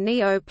Ismaili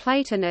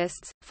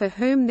Neo-Platonists, for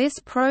whom this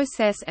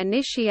process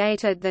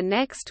initiated the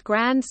next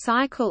grand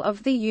cycle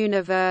of the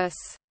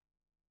universe.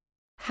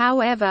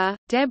 However,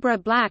 Deborah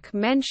Black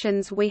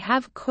mentions we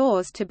have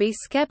cause to be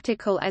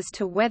skeptical as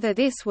to whether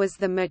this was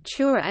the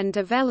mature and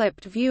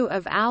developed view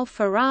of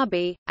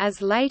Al-Farabi,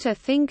 as later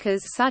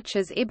thinkers such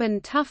as Ibn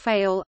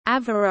Tufayl,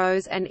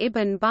 Averroes and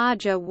Ibn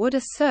Bajjah would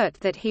assert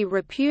that he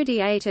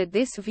repudiated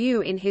this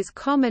view in his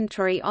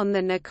commentary on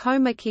the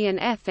Nicomachean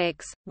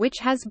Ethics, which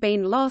has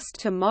been lost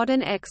to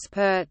modern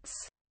experts.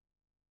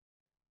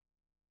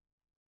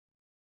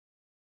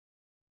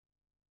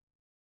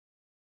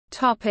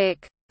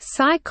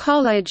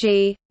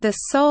 Psychology, the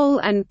soul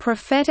and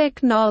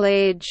prophetic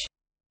knowledge.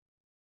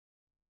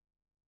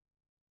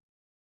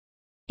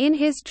 In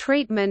his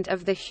treatment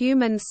of the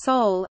human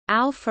soul,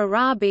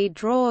 Al-Farabi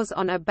draws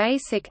on a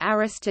basic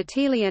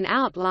Aristotelian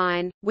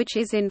outline, which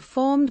is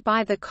informed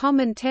by the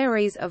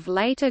commentaries of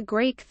later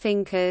Greek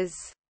thinkers.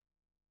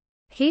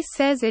 He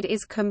says it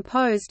is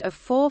composed of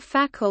four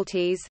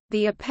faculties: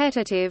 the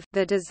appetitive,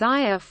 the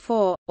desire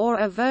for, or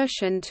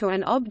aversion to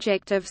an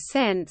object of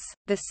sense;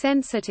 the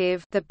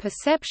sensitive, the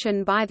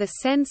perception by the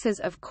senses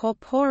of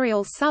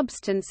corporeal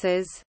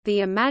substances;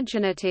 the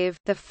imaginative,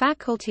 the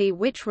faculty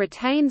which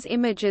retains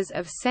images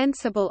of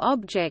sensible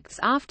objects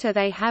after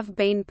they have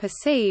been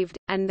perceived,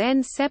 and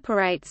then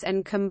separates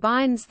and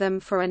combines them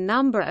for a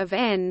number of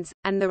ends;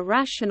 and the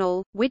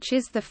rational, which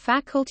is the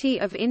faculty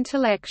of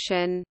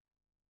intellection.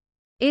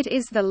 It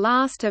is the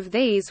last of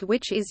these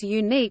which is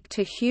unique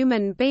to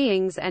human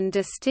beings and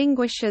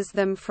distinguishes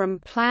them from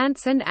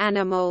plants and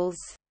animals.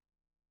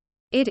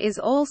 It is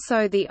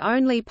also the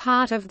only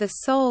part of the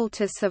soul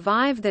to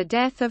survive the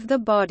death of the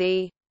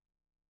body.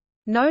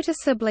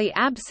 Noticeably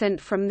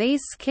absent from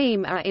these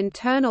scheme are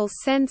internal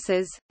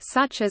senses,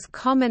 such as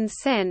common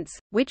sense,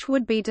 which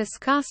would be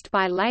discussed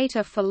by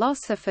later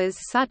philosophers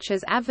such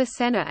as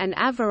Avicenna and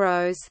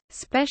Averroes.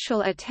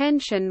 Special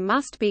attention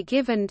must be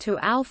given to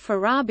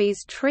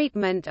Al-Farabi's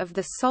treatment of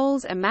the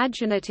soul's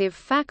imaginative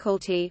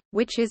faculty,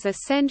 which is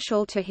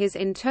essential to his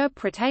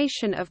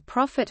interpretation of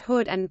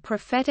prophethood and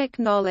prophetic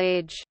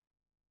knowledge.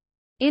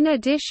 In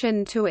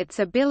addition to its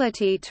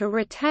ability to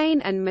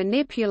retain and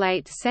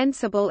manipulate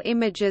sensible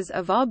images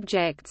of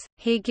objects,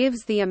 he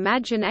gives the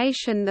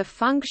imagination the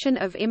function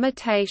of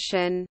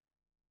imitation.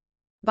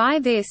 By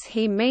this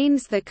he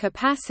means the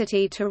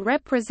capacity to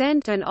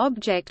represent an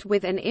object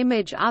with an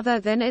image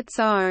other than its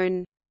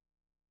own.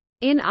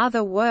 In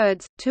other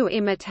words, to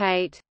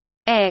imitate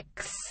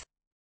X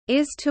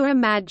is to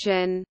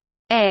imagine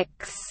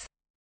X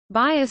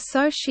by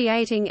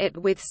associating it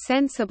with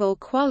sensible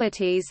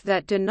qualities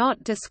that do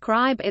not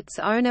describe its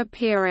own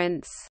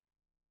appearance.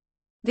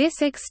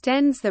 This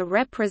extends the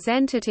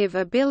representative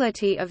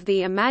ability of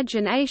the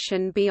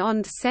imagination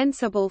beyond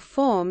sensible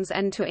forms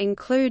and to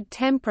include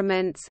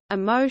temperaments,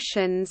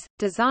 emotions,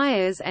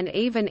 desires and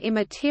even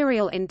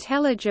immaterial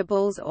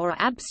intelligibles or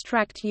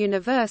abstract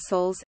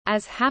universals,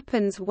 as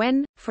happens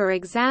when, for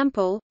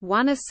example,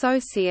 one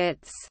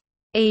associates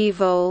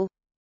evil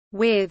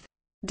with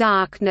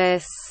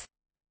darkness.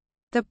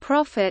 The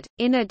prophet,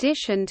 in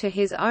addition to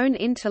his own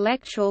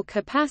intellectual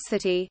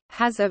capacity,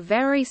 has a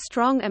very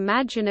strong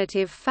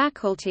imaginative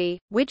faculty,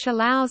 which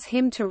allows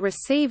him to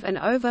receive an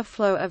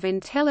overflow of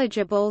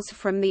intelligibles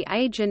from the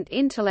agent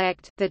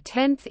intellect, the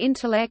 10th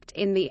intellect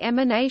in the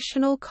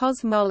emanational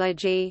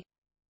cosmology.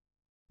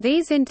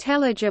 These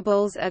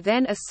intelligibles are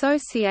then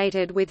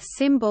associated with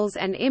symbols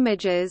and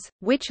images,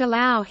 which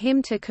allow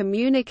him to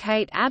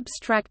communicate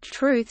abstract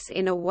truths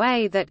in a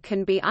way that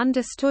can be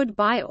understood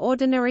by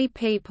ordinary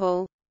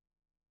people.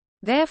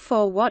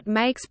 Therefore what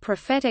makes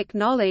prophetic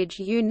knowledge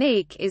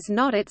unique is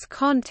not its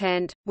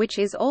content, which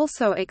is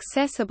also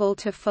accessible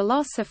to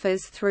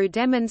philosophers through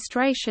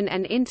demonstration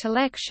and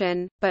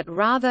intellection, but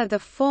rather the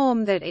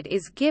form that it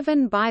is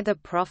given by the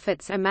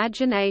prophet's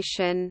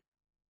imagination.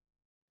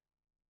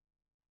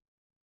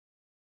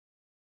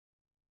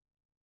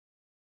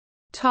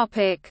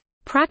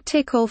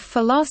 Practical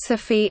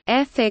philosophy,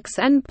 ethics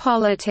and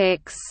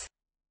politics.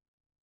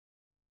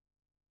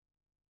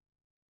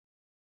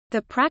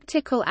 The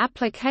practical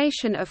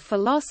application of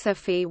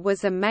philosophy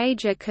was a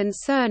major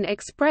concern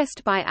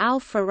expressed by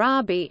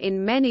Al-Farabi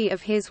in many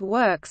of his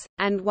works,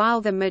 and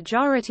while the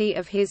majority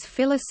of his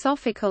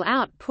philosophical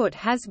output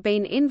has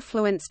been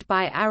influenced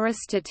by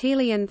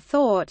Aristotelian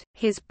thought,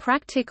 his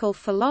practical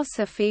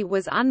philosophy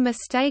was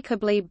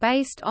unmistakably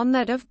based on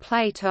that of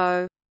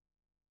Plato.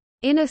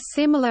 In a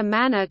similar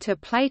manner to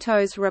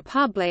Plato's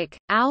Republic,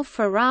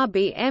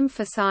 Al-Farabi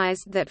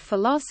emphasized that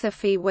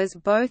philosophy was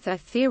both a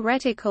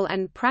theoretical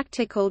and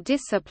practical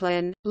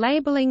discipline,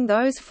 labeling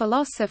those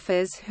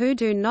philosophers who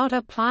do not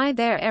apply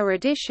their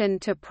erudition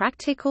to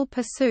practical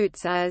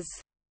pursuits as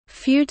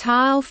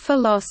futile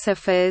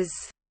philosophers.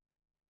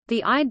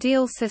 The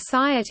ideal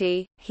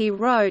society, he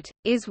wrote,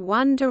 is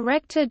one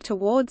directed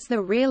towards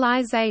the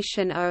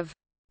realization of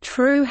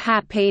true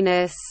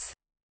happiness,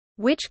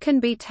 which can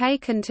be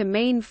taken to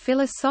mean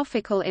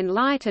philosophical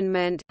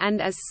enlightenment,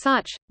 and as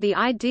such, the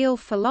ideal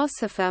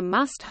philosopher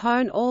must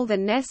hone all the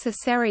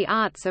necessary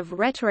arts of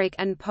rhetoric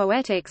and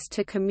poetics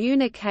to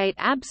communicate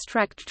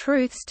abstract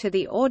truths to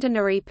the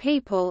ordinary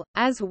people,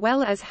 as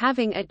well as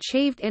having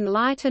achieved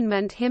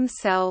enlightenment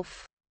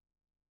himself.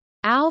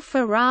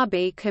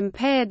 Al-Farabi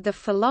compared the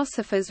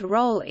philosopher's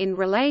role in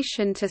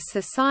relation to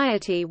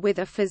society with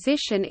a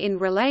physician in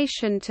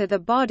relation to the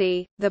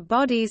body. The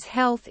body's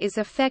health is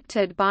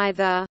affected by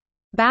the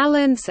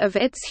balance of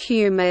its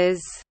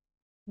humors,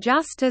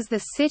 just as the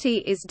city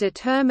is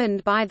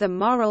determined by the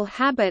moral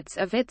habits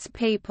of its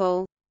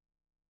people.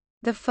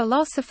 The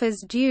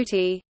philosopher's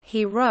duty,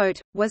 he wrote,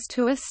 was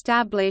to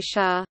establish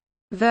a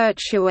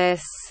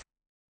virtuous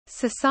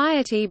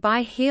society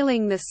by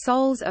healing the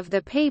souls of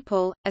the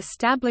people,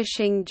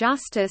 establishing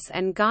justice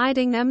and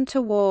guiding them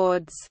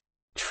towards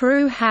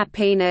true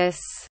happiness.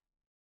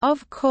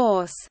 Of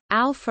course,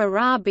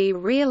 Al-Farabi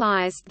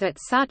realized that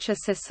such a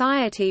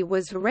society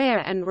was rare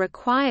and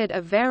required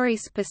a very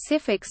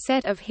specific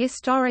set of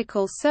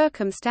historical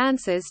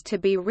circumstances to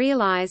be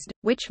realized,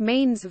 which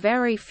means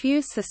very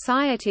few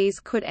societies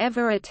could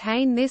ever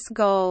attain this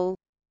goal.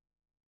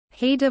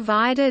 He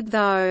divided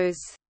those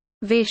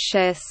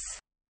vicious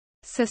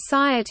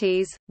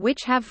societies,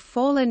 which have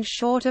fallen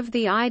short of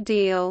the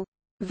ideal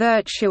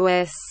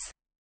virtuous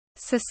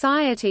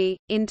society,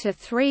 into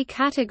three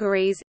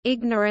categories: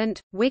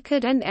 ignorant,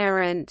 wicked and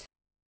errant.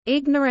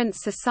 Ignorant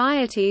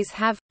societies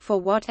have,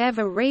 for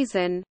whatever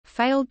reason,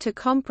 failed to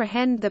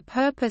comprehend the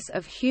purpose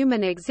of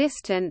human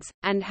existence,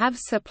 and have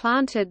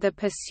supplanted the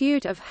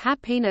pursuit of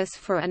happiness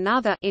for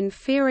another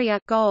inferior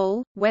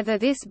goal, whether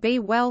this be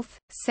wealth,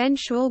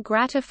 sensual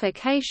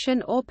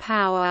gratification or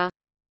power.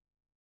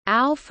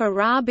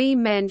 Al-Farabi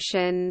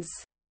mentions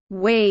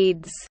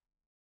weeds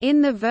in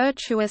the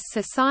virtuous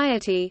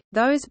society,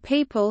 those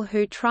people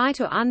who try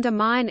to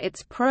undermine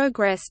its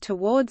progress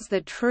towards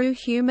the true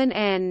human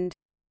end.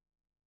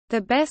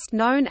 The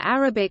best-known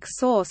Arabic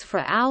source for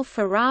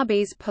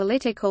Al-Farabi's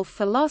political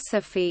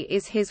philosophy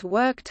is his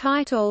work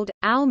titled,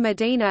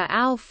 Al-Madina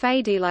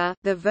al-Fadila,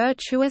 The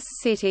Virtuous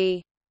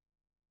City.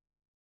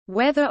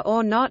 Whether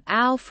or not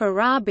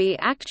Al-Farabi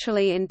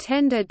actually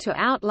intended to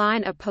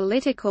outline a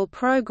political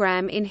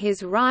program in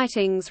his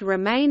writings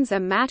remains a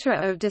matter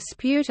of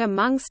dispute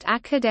amongst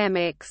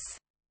academics.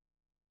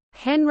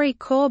 Henry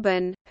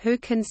Corbin, who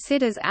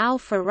considers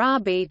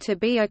Al-Farabi to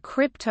be a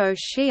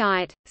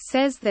crypto-Shiite,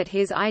 says that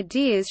his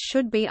ideas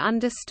should be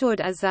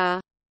understood as a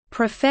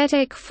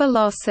prophetic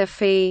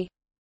philosophy,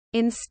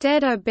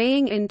 instead of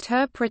being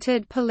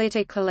interpreted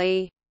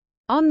politically.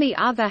 On the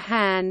other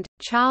hand,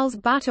 Charles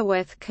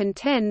Butterworth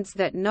contends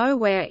that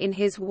nowhere in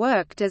his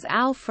work does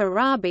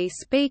Al-Farabi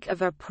speak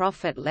of a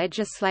prophet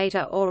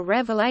legislator or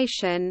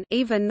revelation.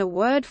 Even the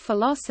word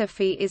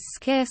philosophy is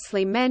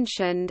scarcely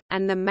mentioned,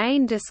 and the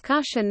main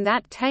discussion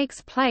that takes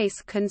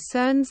place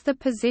concerns the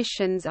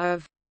positions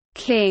of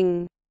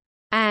king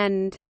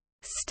and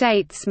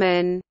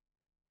statesman.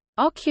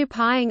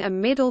 Occupying a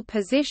middle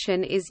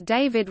position is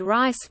David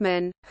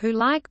Reisman, who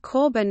like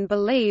Corbin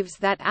believes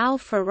that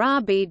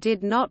Al-Farabi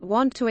did not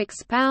want to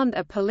expound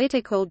a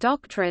political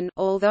doctrine,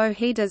 although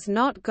he does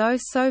not go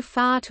so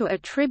far to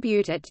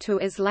attribute it to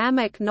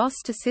Islamic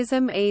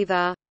Gnosticism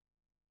either.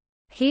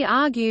 He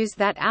argues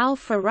that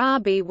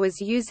Al-Farabi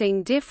was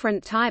using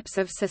different types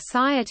of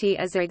society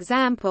as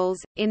examples,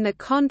 in the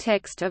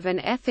context of an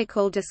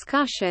ethical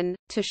discussion,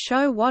 to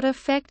show what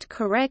effect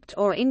correct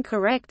or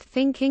incorrect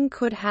thinking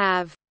could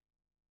have.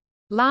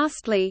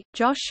 Lastly,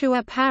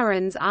 Joshua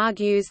Parens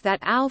argues that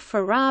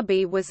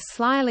Al-Farabi was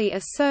slyly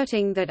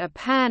asserting that a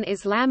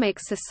pan-Islamic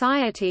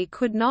society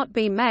could not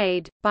be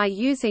made, by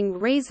using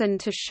reason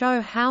to show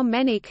how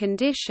many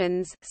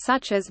conditions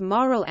such as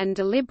moral and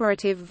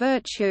deliberative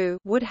virtue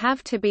would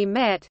have to be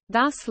met,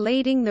 thus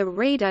leading the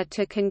reader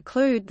to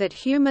conclude that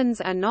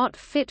humans are not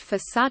fit for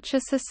such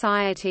a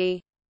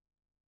society.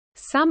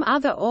 Some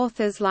other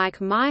authors like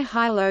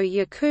Mihailo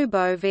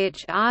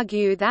Yakubovich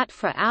argue that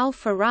for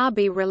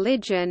Al-Farabi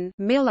religion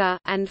Miller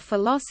and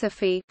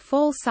philosophy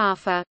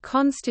falsafa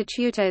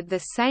constituted the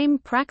same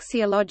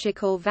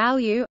praxeological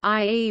value,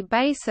 i.e.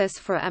 basis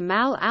for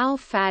amal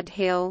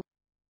al-fadhil,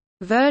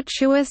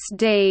 virtuous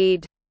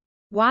deed,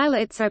 while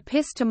its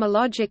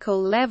epistemological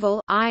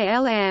level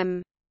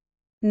ilm,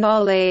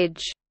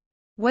 knowledge,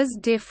 was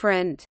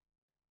different.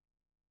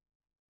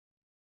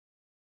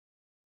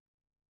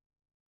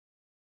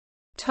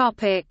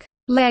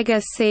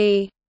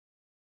 Legacy.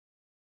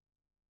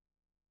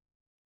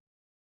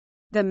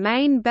 The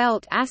main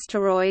belt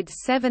asteroid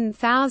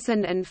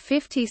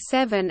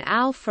 7057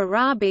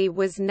 Al-Farabi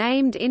was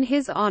named in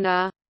his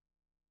honor.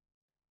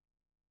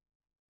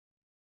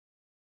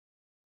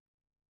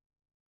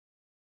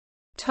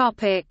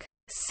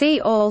 See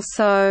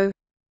also: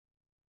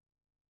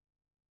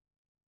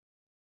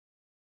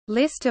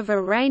 List of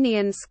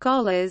Iranian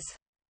scholars,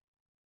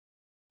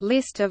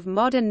 List of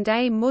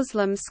modern-day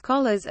Muslim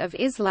scholars of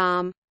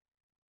Islam,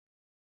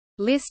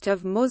 List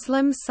of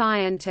Muslim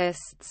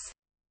scientists.